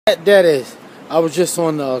That is, I was just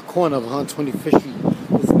on the corner of 125th Street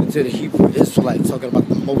listening to the Hebrew Israelite talking about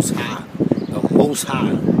the Most High. The Most High.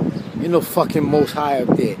 Ain't no fucking Most High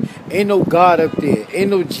up there. Ain't no God up there. Ain't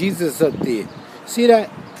no Jesus up there. See that?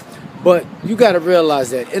 But you got to realize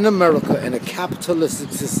that in America, in a capitalistic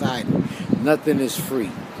society, nothing is free.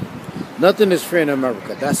 Nothing is free in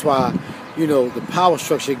America. That's why, the power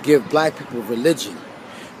structure give black people religion.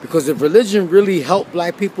 Because if religion really helped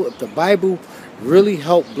black people, if the Bible really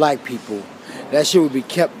helped black people, that shit would be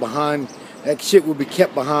kept behind. That shit would be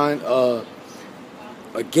kept behind a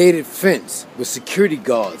gated fence with security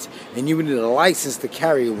guards, and you would need a license to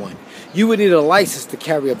carry one. You would need a license to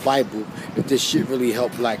carry a Bible if this shit really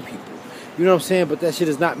helped black people. You know what I'm saying? But that shit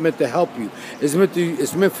is not meant to help you. It's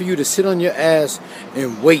meant for you to sit on your ass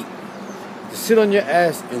and wait. To sit on your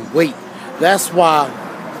ass and wait. That's why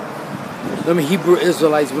them Hebrew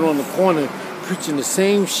Israelites been on the corner preaching the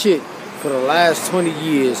same shit for the last 20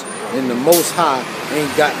 years, and the Most High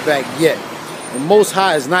ain't got back yet. The Most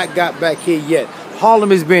High has not got back here yet.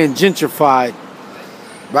 Harlem is being gentrified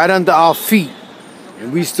right under our feet,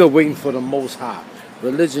 and we still waiting for the Most High.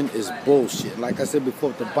 Religion is bullshit. Like I said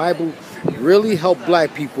before, if the Bible really helped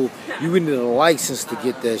black people, you would need a license to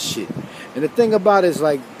get that shit. And the thing about it is,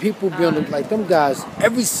 like, people be on like them guys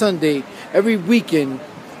every Sunday, every weekend,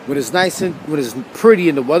 when it's nice and when it's pretty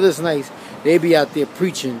and the weather's nice, they be out there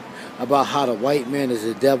preaching about how the white man is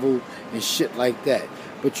a devil and shit like that.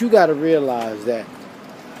 But you got to realize that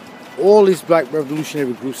all these black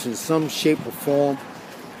revolutionary groups in some shape or form,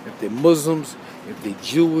 if they're Muslims, if they're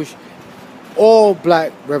Jewish, all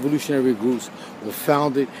black revolutionary groups were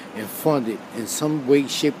founded and funded in some way,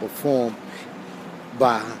 shape, or form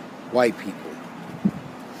by white people.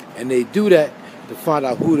 And they do that to find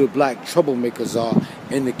out who the black troublemakers are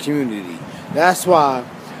in the community. That's why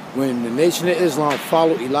when the Nation of Islam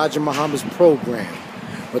followed Elijah Muhammad's program,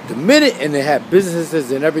 but the minute, and they had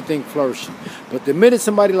businesses and everything flourishing, but the minute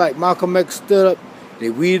somebody like Malcolm X stood up, they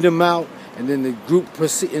weeded them out, and then the group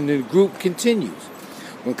continues.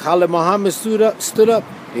 When Khalid Muhammad stood up,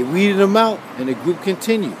 they weeded him out, and the group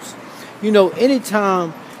continues.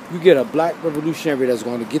 Anytime you get a black revolutionary that's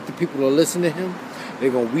going to get the people to listen to him,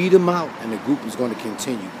 they're going to weed him out, and the group is going to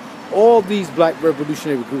continue. All these black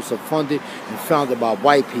revolutionary groups are funded and founded by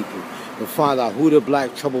white people to find out who the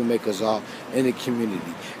black troublemakers are in the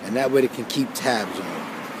community. And that way they can keep tabs on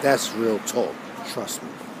them. That's real talk. Trust me.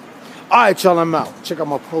 All right, y'all, I'm out. Check out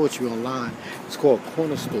my poetry online. It's called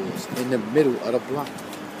Corner Stores in the Middle of the Block.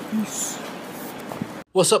 Peace.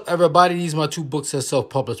 What's up, everybody? These are my 2 books that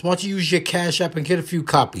self-published. Why don't you use your Cash App and get a few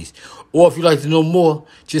copies? Or if you'd like to know more,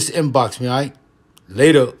 just inbox me, all right?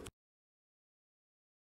 Later.